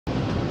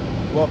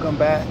Welcome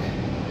back.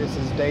 This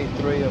is day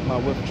 3 of my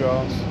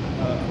withdrawals.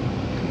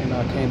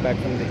 I came back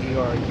from the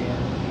ER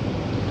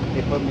again.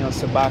 They put me on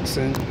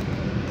suboxone,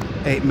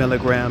 8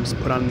 milligrams,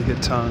 put on your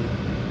tongue.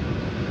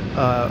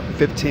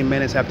 15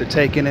 minutes after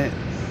taking it,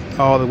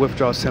 all the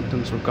withdrawal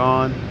symptoms were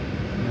gone.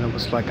 And it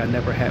was like I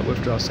never had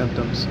withdrawal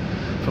symptoms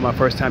for my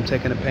first time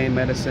taking the pain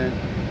medicine.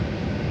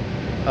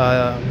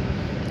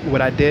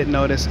 What I did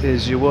notice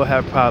is you will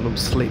have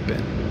problems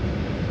sleeping.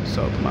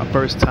 So for my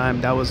first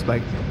time, that was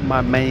like my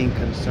main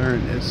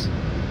concern is,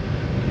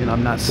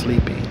 I'm not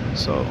sleepy.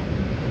 So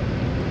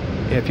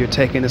if you're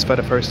taking this for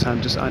the first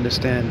time, just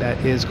understand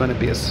that is going to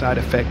be a side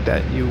effect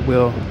that you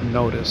will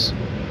notice,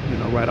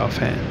 right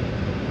offhand.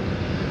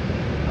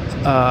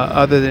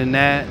 Other than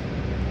that,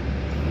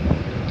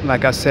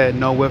 like I said,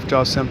 no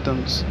withdrawal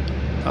symptoms.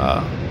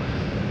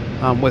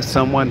 I'm with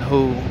someone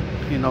who,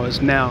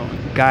 is now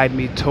guide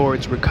me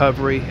towards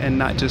recovery and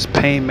not just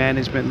pain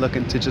management,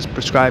 looking to just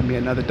prescribe me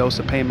another dose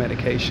of pain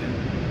medication.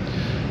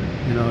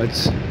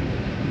 It's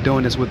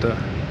doing this with a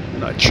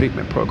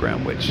treatment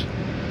program, which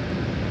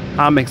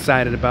I'm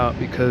excited about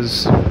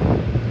because,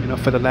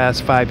 for the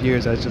last 5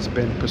 years, I've just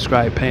been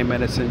prescribed pain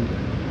medicine,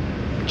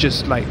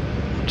 just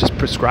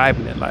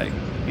prescribing it. Like,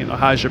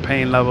 how's your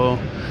pain level?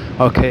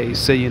 Okay,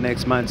 see you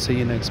next month.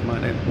 And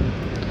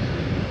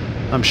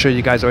I'm sure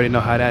you guys already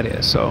know how that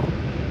is. So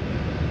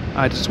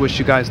I just wish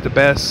you guys the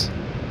best,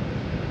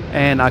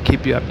 and I'll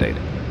keep you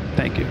updated.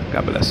 Thank you.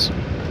 God bless.